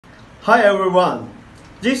Hi everyone,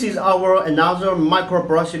 this is our another micro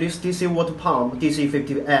brushless DC water pump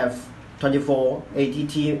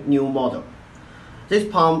DC50F-2480T new model.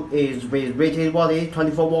 This pump is with rated voltage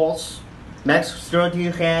 24 volts, max 30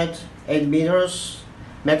 head 8 meters,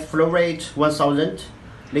 max flow rate 1000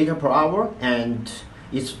 liters per hour, and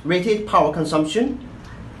its rated power consumption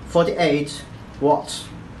 48 watts.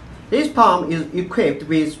 This pump is equipped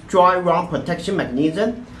with dry run protection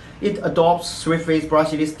mechanism. It adopts three-phase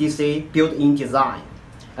brushless DC built-in design.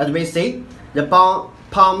 As we see, the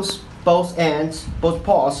pump's both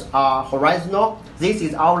ports are horizontal. This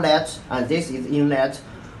is outlet and this is inlet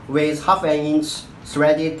with half-inch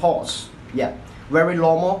threaded ports. Yeah, very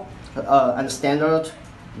normal and standard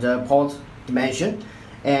the port dimension,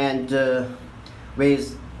 and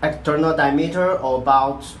with external diameter of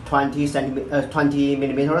about 20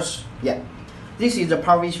 millimeters. Yeah, this is a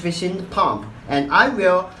power efficient pump, and I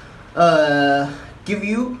will give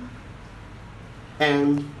you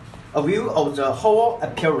a view of the whole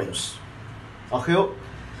appearance. Okay,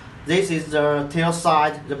 this is the tail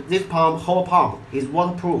side. This whole pump is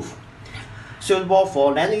waterproof, suitable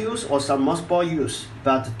for land use or submersible use,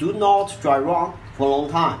 but do not dry run for a long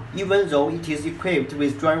time, even though it is equipped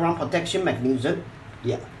with dry run protection mechanism.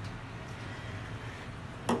 Yeah.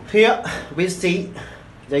 Here we see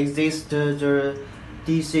there exists the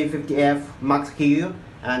DC50F marked here,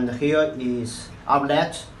 and here is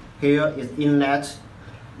outlet, here is inlet.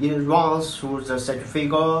 It runs through the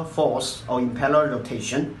centrifugal force or impeller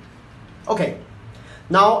rotation. Okay,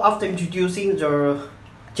 now after introducing the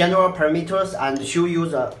general parameters and show you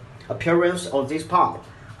the appearance of this pump,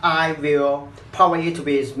 I will power it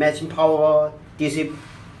with matching power DC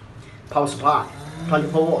power supply,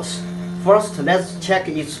 24 volts. First, let's check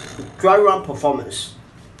its dry run performance,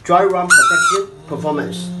 dry run protection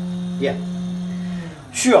performance. Yeah.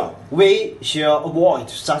 Sure, we shall avoid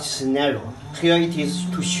such scenario. Here it is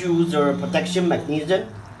to show the protection mechanism.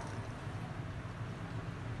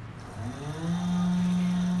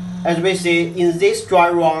 As we see, in this dry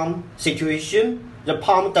run situation, the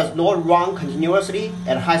pump does not run continuously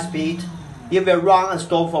at high speed. It will run and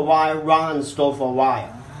stop for a while, run and stop for a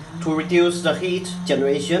while, to reduce the heat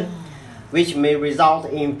generation, which may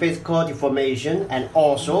result in physical deformation and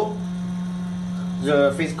also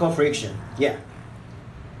the physical friction. Yeah.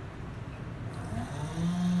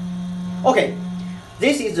 Okay,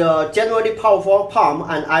 this is a generally powerful pump,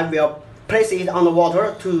 and I will place it on the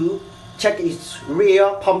water to check its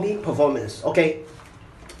real pumping performance. Okay,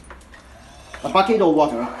 a bucket of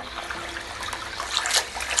water.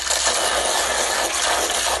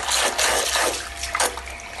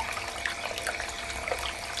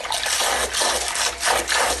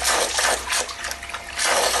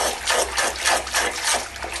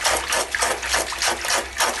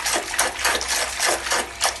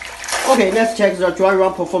 Okay, let's check the dry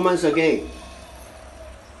run performance again.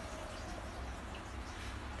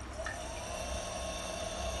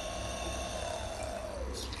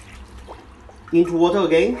 Into water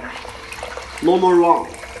again. Normal run.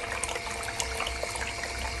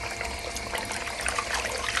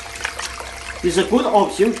 It's a good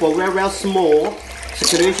option for very small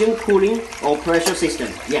circulation, cooling, or pressure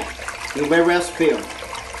system. Yeah, in very sphere.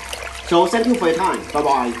 So thank you for your time. Bye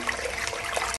bye.